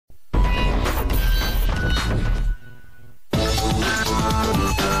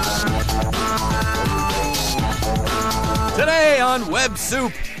on Web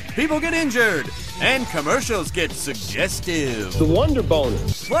Soup, people get injured, and commercials get suggestive. The Wonder Boner.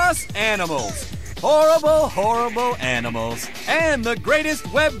 Plus animals. Horrible, horrible animals. And the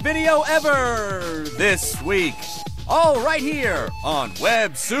greatest web video ever this week. All right here on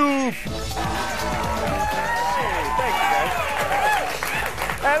Web Soup.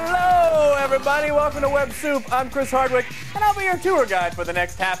 Hello, everybody. Welcome to Web Soup. I'm Chris Hardwick, and I'll be your tour guide for the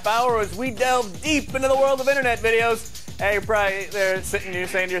next half hour as we delve deep into the world of internet videos. Hey, you're probably there sitting here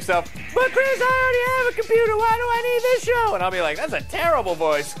saying to yourself, but Chris, I already have a computer. Why do I need this show? And I'll be like, that's a terrible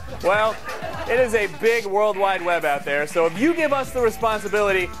voice. Well, it is a big World Wide Web out there, so if you give us the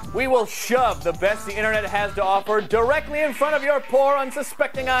responsibility, we will shove the best the internet has to offer directly in front of your poor,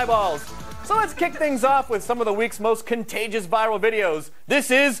 unsuspecting eyeballs. So let's kick things off with some of the week's most contagious viral videos.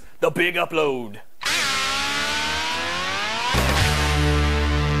 This is The Big Upload.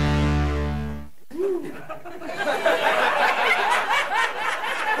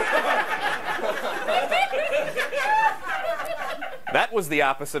 That was the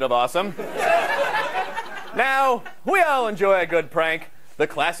opposite of awesome. Now, we all enjoy a good prank. The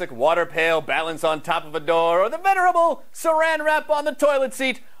classic water pail balance on top of a door, or the venerable saran wrap on the toilet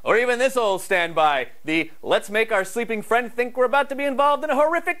seat, or even this old standby, the let's make our sleeping friend think we're about to be involved in a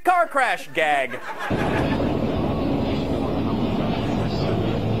horrific car crash gag.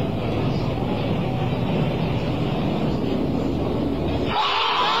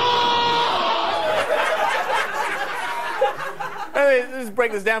 Let's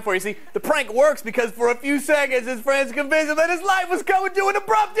break this down for you. See, the prank works because for a few seconds his friends convinced him that his life was coming to an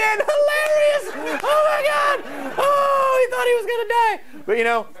abrupt end. Hilarious! Oh my God! Oh, he thought he was gonna die. But you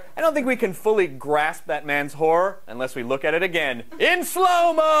know, I don't think we can fully grasp that man's horror unless we look at it again in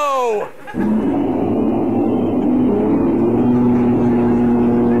slow-mo.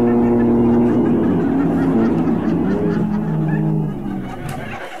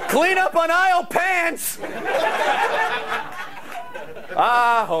 Clean up on aisle pants!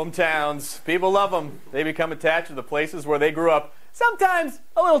 Ah, hometowns. People love them. They become attached to the places where they grew up. Sometimes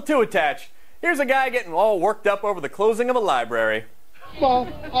a little too attached. Here's a guy getting all worked up over the closing of a library. Well,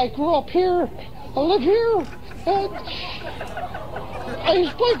 I grew up here. I live here. And I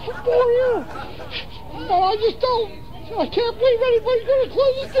used to play football here. And I can't believe anybody's going to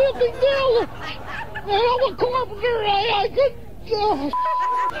close this damn thing down. And I'm a carpenter. I couldn't...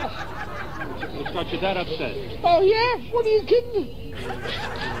 What's got you that upset? Oh, yeah? What are you kidding?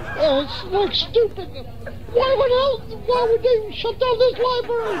 It's like stupid. Why would they shut down this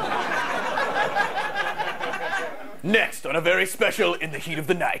library? Next on a very special In the Heat of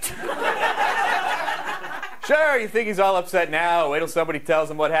the Night. Sure, you think he's all upset now. Wait till somebody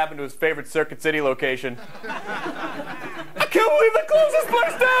tells him what happened to his favorite Circuit City location. I can't believe they closed this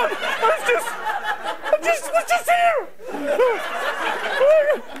place down! I was just here!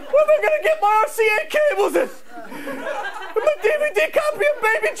 Where am I gonna get my RCA cables and my DVD copy of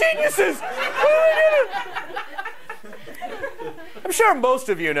Baby Geniuses? I'm sure most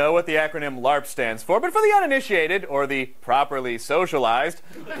of you know what the acronym LARP stands for, but for the uninitiated, or the properly socialized,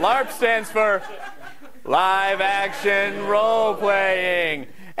 LARP stands for Live Action Role Playing.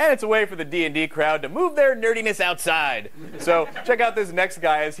 And it's a way for the D&D crowd to move their nerdiness outside. So check out this next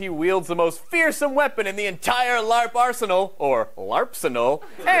guy as he wields the most fearsome weapon in the entire LARP arsenal, or LARPsenal,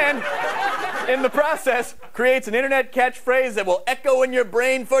 and in the process creates an internet catchphrase that will echo in your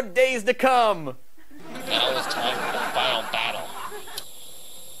brain for days to come. Now it's time for the final battle.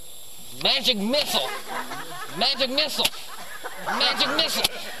 Magic missile! Magic missile! Magic missile!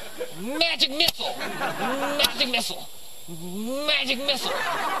 Magic missile! Magic missile! Magic missile!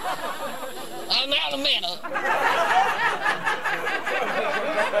 I'm out of mana!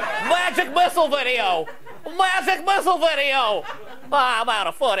 Magic missile video! Magic missile video! I'm out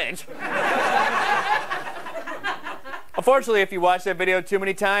of footage. Unfortunately, if you watch that video too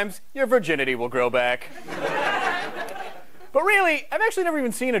many times, your virginity will grow back. But really, I've actually never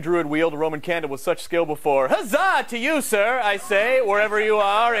even seen a druid wield a Roman candle with such skill before. Huzzah to you, sir, I say, wherever you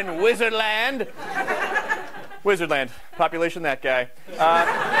are in Wizardland. Wizardland. Population that guy.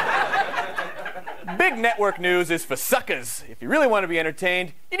 Big network news is for suckers. If you really want to be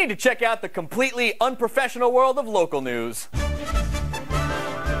entertained, you need to check out the completely unprofessional world of local news.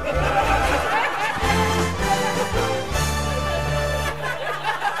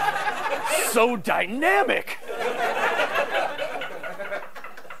 So dynamic!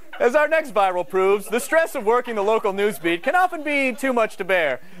 As our next viral proves, the stress of working the local news beat can often be too much to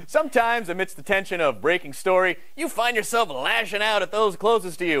bear. Sometimes, amidst the tension of breaking story, you find yourself lashing out at those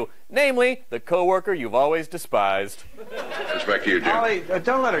closest to you, namely the coworker you've always despised. It's back to you, Jim. Ollie,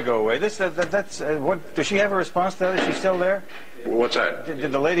 don't let her go away. What? Does she have a response to that? Is she still there? What's that?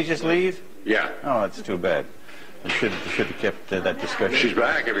 Did the lady just leave? Yeah. Oh, that's too bad. I should have kept that discussion. She's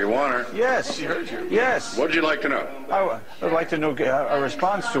back if you want her. Yes. She heard you. Yes. What would you like to know? I would like to know a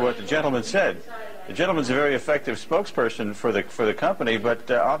response to what the gentleman said. The gentleman's a very effective spokesperson for the company, but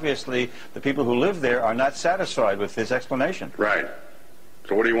obviously the people who live there are not satisfied with his explanation. Right.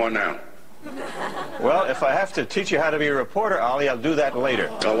 So what do you want now? Well, if I have to teach you how to be a reporter, Ollie, I'll do that later.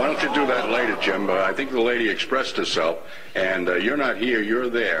 Why don't you do that later, Jim? I think the lady expressed herself, and you're not here, you're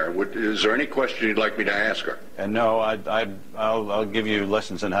there. Is there any question you'd like me to ask her? And no, I'll give you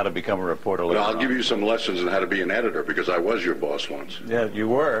lessons on how to become a reporter later. Well, I'll give you some lessons on how to be an editor, because I was your boss once. Yeah, you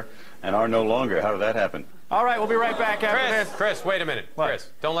were, and are no longer. How did that happen? All right, we'll be right back after this. Chris, wait a minute. What?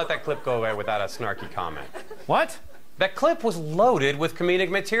 Chris, don't let that clip go away without a snarky comment. What? That clip was loaded with comedic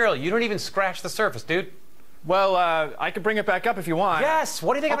material. You don't even scratch the surface, dude. Well, I can bring it back up if you want. Yes,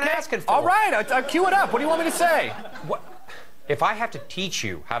 what do you think I'm asking for? All right, I'll cue it up. What do you want me to say? What? If I have to teach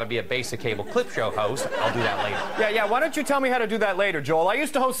you how to be a basic cable clip show host, I'll do that later. Yeah, why don't you tell me how to do that later, Joel? I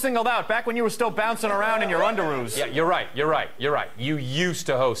used to host Singled Out back when you were still bouncing around in your underoos. Yeah, you're right. You used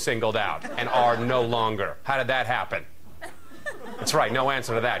to host Singled Out and are no longer. How did that happen? That's right, no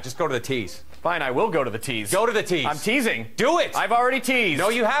answer to that. Just go to the tease. Fine, I will go to the tease. Go to the tease. I'm teasing. Do it. I've already teased. No,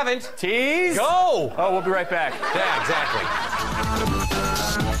 you haven't. Tease? Go. Oh, we'll be right back. Yeah, exactly.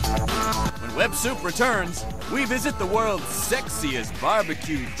 When Web Soup returns, we visit the world's sexiest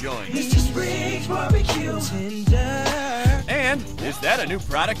barbecue joint. It's just Riggs Barbecue Tender. And is that a new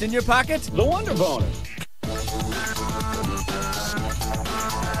product in your pocket? The Wonder Boner.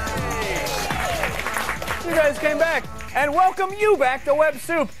 You guys came back, and welcome you back to Web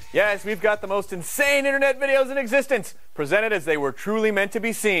Soup. Yes, we've got the most insane internet videos in existence, presented as they were truly meant to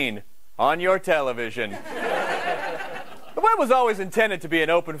be seen on your television. The web was always intended to be an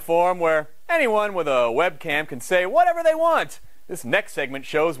open forum where anyone with a webcam can say whatever they want. This next segment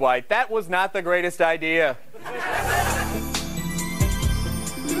shows why that was not the greatest idea.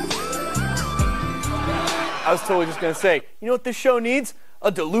 I was totally just going to say, you know what this show needs? A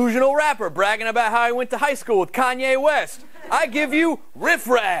delusional rapper bragging about how he went to high school with Kanye West. I give you Riff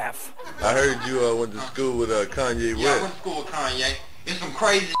Raff. I heard you went to school with Kanye West. Yeah, I went to school with Kanye. It's some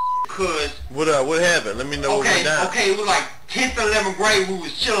crazy cuz. What happened? Let me know what went down. Okay, it was like 10th and 11th grade. We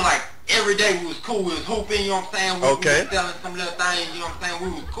was chilling like every day. We was cool. We was hooping, you know what I'm saying? We was selling some little things, you know what I'm saying? We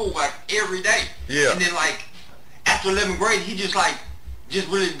was cool like every day. Yeah. And then like after 11th grade, he just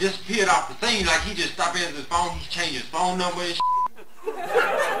really disappeared off the scene. Like he just stopped answering his phone. He changed his phone number and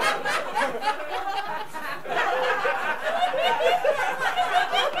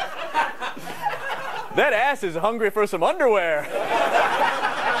That ass is hungry for some underwear.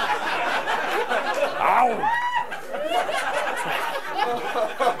 Ow.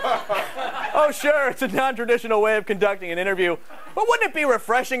 Oh, sure, it's a non-traditional way of conducting an interview. But wouldn't it be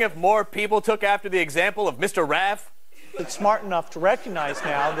refreshing if more people took after the example of Mr. Raff? It's smart enough to recognize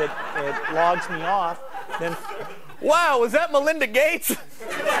now that it logs me off, then... Wow, was that Melinda Gates?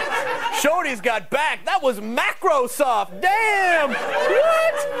 Shorty's got back. That was Macrosoft. Damn! What?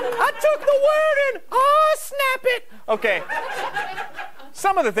 I took the word and snap it. Okay.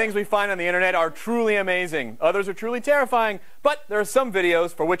 Some of the things we find on the internet are truly amazing. Others are truly terrifying. But there are some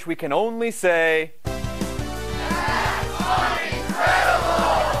videos for which we can only say...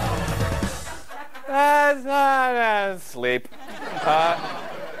 That's sleep.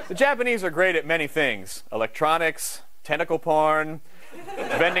 The Japanese are great at many things. Electronics, tentacle porn,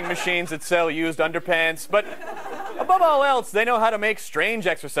 vending machines that sell used underpants, but above all else, they know how to make strange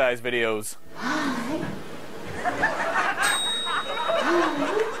exercise videos.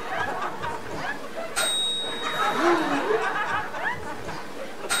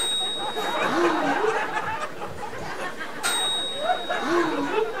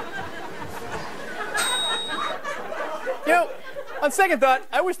 You know, on second thought,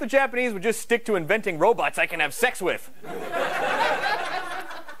 I wish the Japanese would just stick to inventing robots I can have sex with.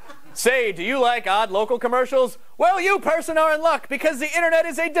 Say, do you like odd local commercials? Well, you person are in luck, because the internet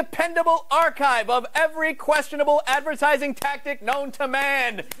is a dependable archive of every questionable advertising tactic known to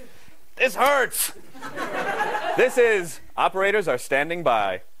man. This hurts. This is Operators Are Standing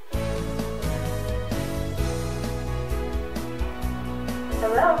By.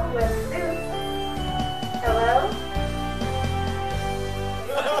 Hello, Web Soup. Hello?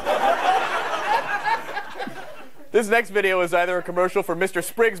 This next video is either a commercial for Mr.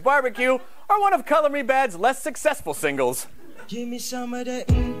 Spriggs Barbecue or one of Color Me Bad's less successful singles. Give me some of that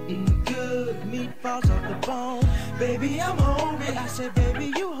good meatballs off the bone. Baby, I'm hungry. I said,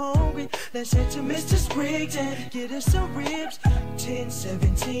 baby, you hungry. Let's head to Mr. Spriggs and get us some ribs.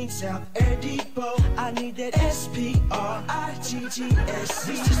 1017 South Air Depot. I need that S-P-R-I-G-G-S.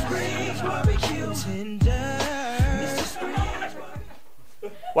 Mr. Spriggs Barbecue. Tender. Mr. Spriggs.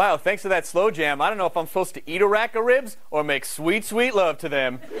 Wow, thanks to that slow jam, I don't know if I'm supposed to eat a rack of ribs or make sweet, sweet love to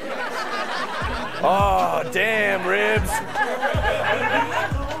them. Oh, damn, ribs.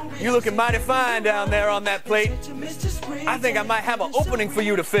 You looking mighty fine down there on that plate. I think I might have an opening for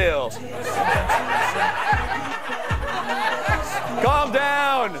you to fill. Calm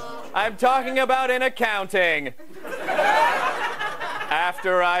down. I'm talking about in accounting.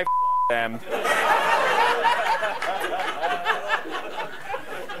 After I them.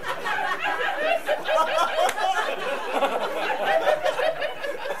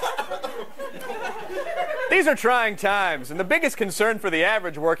 These are trying times, and the biggest concern for the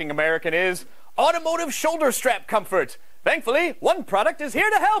average working American is automotive shoulder strap comfort. Thankfully, one product is here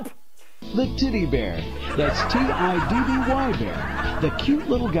to help. The Titty Bear. That's T-I-D-D-Y Bear. The cute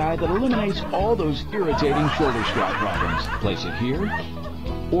little guy that eliminates all those irritating shoulder strap problems. Place it here,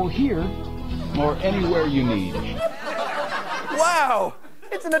 or anywhere you need. Wow!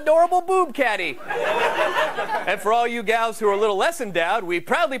 It's an adorable boob caddy. And for all you gals who are a little less endowed, we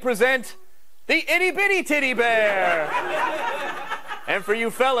proudly present the Itty Bitty Titty Bear. And for you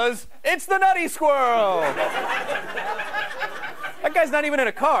fellas, it's the Nutty Squirrel. That guy's not even in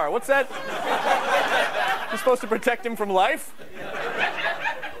a car. What's that? You're supposed to protect him from life?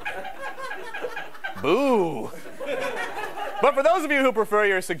 Boo. But for those of you who prefer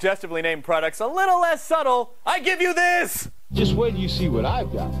your suggestively named products a little less subtle, I give you this. Just wait till you see what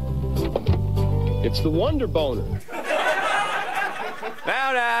I've got. It's the Wonder Boner.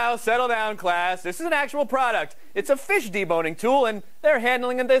 Now, settle down, class. This is an actual product. It's a fish deboning tool, and they're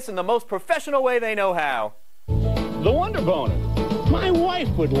handling this in the most professional way they know how. The Wonder Boner. My wife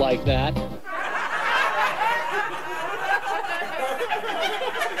would like that.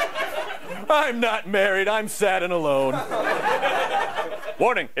 I'm not married. I'm sad and alone.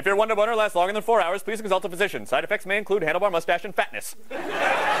 Warning, if your Wonder Boner lasts longer than 4 hours, please consult a physician. Side effects may include handlebar mustache and fatness.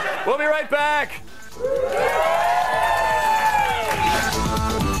 We'll be right back.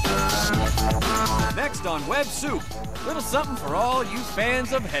 Next on Web Soup, little something for all you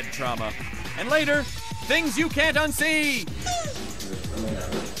fans of head trauma. And later, things you can't unsee.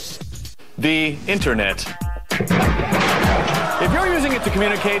 The Internet. If you're using it to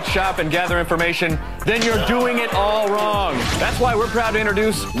communicate, shop, and gather information, then you're doing it all wrong. That's why we're proud to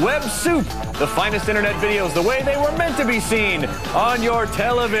introduce Web Soup, the finest internet videos the way they were meant to be seen on your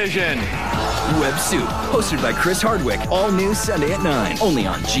television. Web Soup, hosted by Chris Hardwick, all new Sunday at 9, only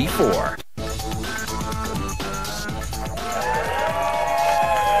on G4.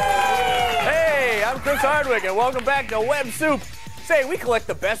 Hey, I'm Chris Hardwick, and welcome back to Web Soup. Say, we collect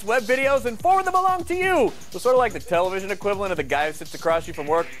the best web videos and forward them along to you. So sort of like the television equivalent of the guy who sits across you from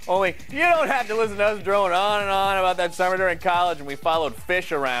work, only you don't have to listen to us droning on and on about that summer during college and we followed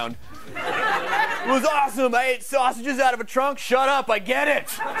fish around. It was awesome. I ate sausages out of a trunk. Shut up, I get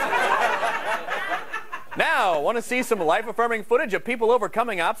it. Now, want to see some life-affirming footage of people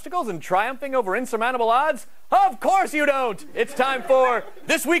overcoming obstacles and triumphing over insurmountable odds? Of course you don't. It's time for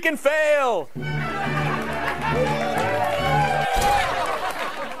This Week in Fail.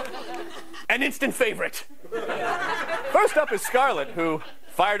 An instant favorite. First up is Scarlett, who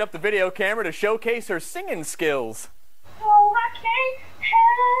fired up the video camera to showcase her singing skills. Oh, I can't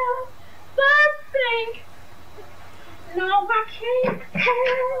help but think. No, I can't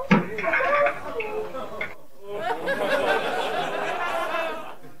help but think.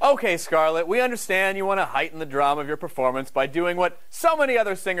 Okay, Scarlett, we understand you want to heighten the drama of your performance by doing what so many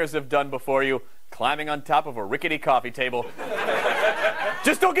other singers have done before you, climbing on top of a rickety coffee table.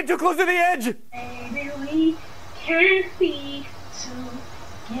 Just don't get too close to the edge! Maybe we can't be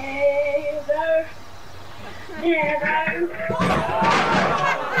together. Never.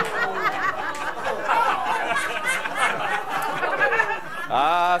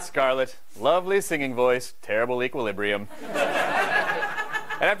 Ah, Scarlett. Lovely singing voice, terrible equilibrium.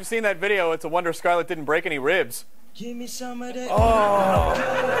 And after seeing that video, it's a wonder Scarlett didn't break any ribs. Give me some of that. Oh!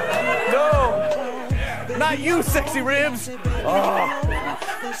 No! Not you, sexy ribs! Oh!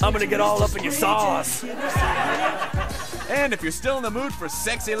 I'm gonna get all up in your sauce. And if you're still in the mood for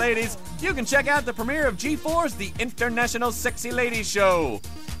sexy ladies, you can check out the premiere of G4's The International Sexy Ladies Show.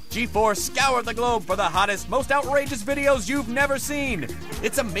 G4 scoured the globe for the hottest, most outrageous videos you've never seen.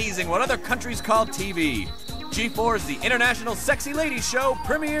 It's amazing what other countries call TV. G4's The International Sexy Ladies Show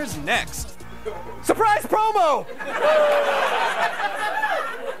premieres next. Surprise promo!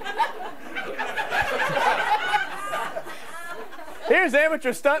 Here's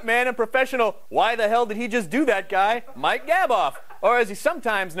amateur stuntman and professional "Why the hell did he just do that" guy, Mike Gaboff. Or as he's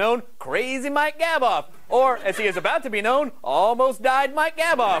sometimes known, Crazy Mike Gaboff. Or as he is about to be known, Almost Died Mike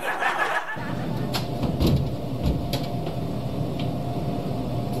Gaboff.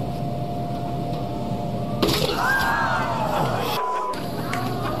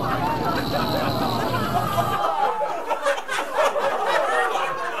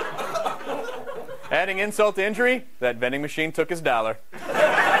 Adding insult to injury, that vending machine took his dollar.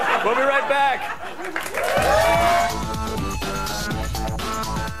 We'll be right back.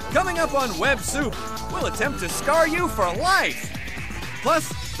 Coming up on Web Soup, we'll attempt to scar you for life. Plus,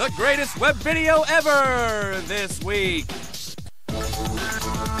 the greatest web video ever this week.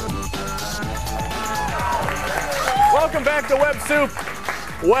 Welcome back to Web Soup.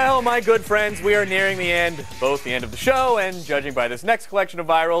 Well, my good friends, we are nearing the end, both the end of the show and, judging by this next collection of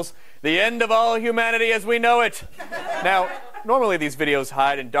virals, the end of all humanity as we know it. Now, normally these videos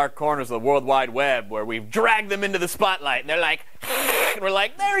hide in dark corners of the World Wide Web where we've dragged them into the spotlight and they're like, and we're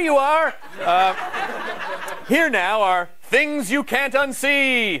like, there you are. Here now are things you can't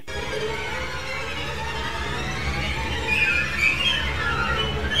unsee.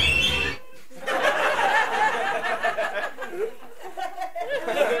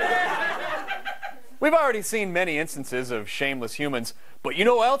 We've already seen many instances of shameless humans, but you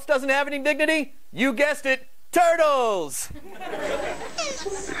know who else doesn't have any dignity? You guessed it, turtles!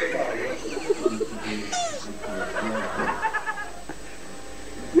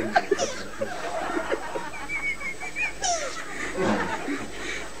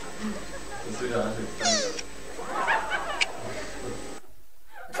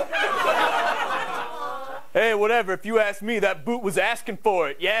 Hey, whatever, if you ask me, that boot was asking for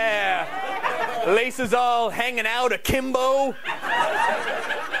it, yeah. Laces all hanging out akimbo.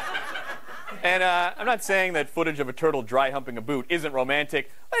 And I'm not saying that footage of a turtle dry humping a boot isn't romantic.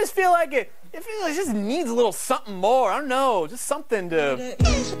 I just feel like it just needs a little something more. I don't know, just something to...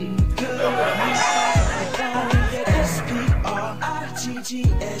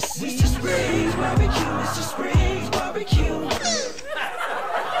 Mr. Spriggs Barbecue, Mr. Spriggs Barbecue.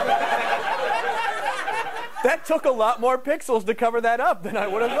 That took a lot more pixels to cover that up than I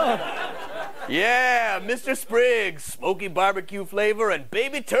would have thought. Yeah, Mr. Spriggs, smoky barbecue flavor and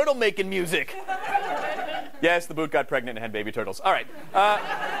baby turtle making music. Yes, the boot got pregnant and had baby turtles. All right.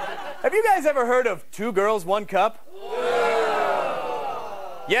 Have you guys ever heard of 2 girls, 1 cup?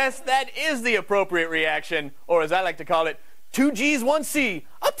 Yes, that is the appropriate reaction, or as I like to call it, 2 G's, 1 C,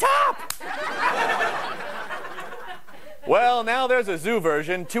 up top! Well, now there's a zoo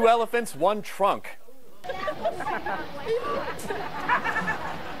version, 2 elephants, 1 trunk.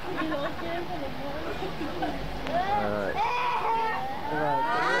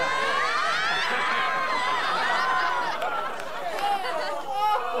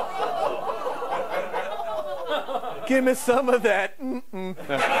 Give me some of that.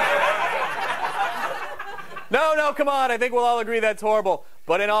 No, come on. I think we'll all agree that's horrible.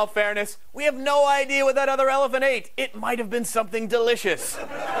 But in all fairness, we have no idea what that other elephant ate. It might have been something delicious.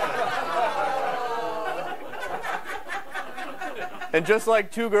 And just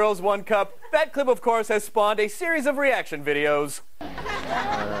like 2 girls, 1 cup, that clip, of course, has spawned a series of reaction videos.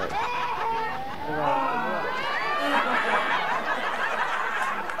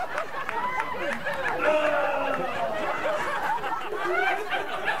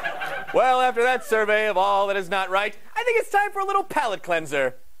 Well, after that survey of all that is not right, I think it's time for a little palate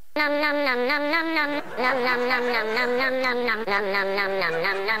cleanser.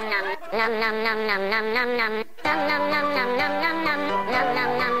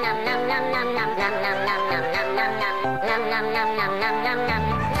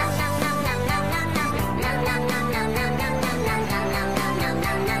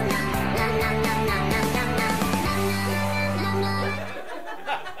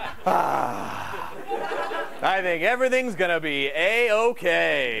 I think everything's gonna be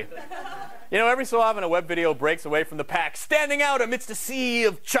A-okay. You know, every so often a web video breaks away from the pack, standing out amidst a sea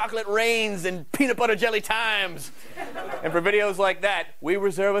of chocolate rains and peanut butter jelly times. And for videos like that, we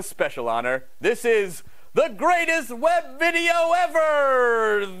reserve a special honor. This is the greatest web video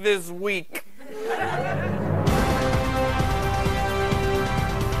ever this week.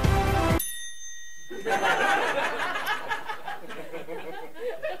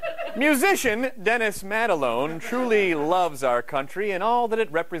 Musician Dennis Madalone truly loves our country and all that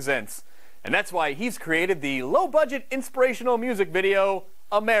it represents. And that's why he's created the low-budget inspirational music video,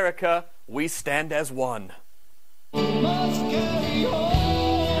 America, We Stand as One.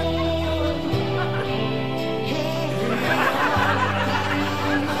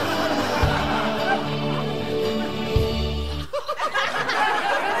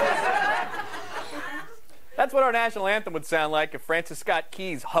 That's what our national anthem would sound like if Francis Scott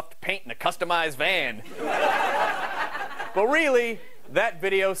Keys huffed paint in a customized van. But really, that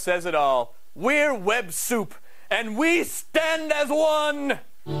video says it all. We're Web Soup, and we stand as one!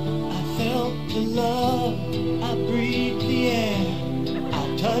 I felt the love, I breathed the air,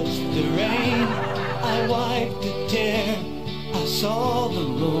 I touched the rain, I wiped the tear, I saw the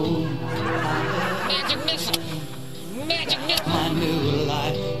moon. Magic missile! Magic missile! My new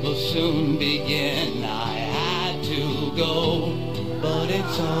life will soon begin. I had to go, but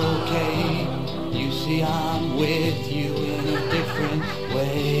it's okay. You see, I'm with you in a different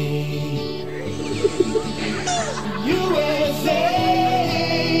way. USA!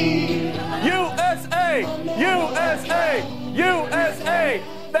 USA! USA! USA!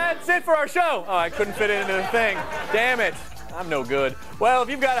 That's it for our show. Oh, I couldn't fit it into the thing. Damn it. I'm no good. Well, if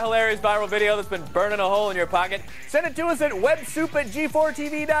you've got a hilarious viral video that's been burning a hole in your pocket, send it to us at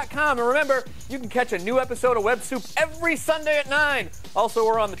websoup@g4tv.com. And remember, you can catch a new episode of Web Soup every Sunday at 9. Also,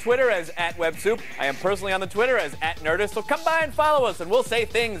 we're on the Twitter as @WebSoup. I am personally on the Twitter as @Nerdist. So come by and follow us, and we'll say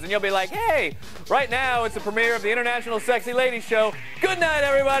things, and you'll be like, hey, right now it's the premiere of the International Sexy Ladies Show. Good night,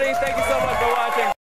 everybody. Thank you so much for watching.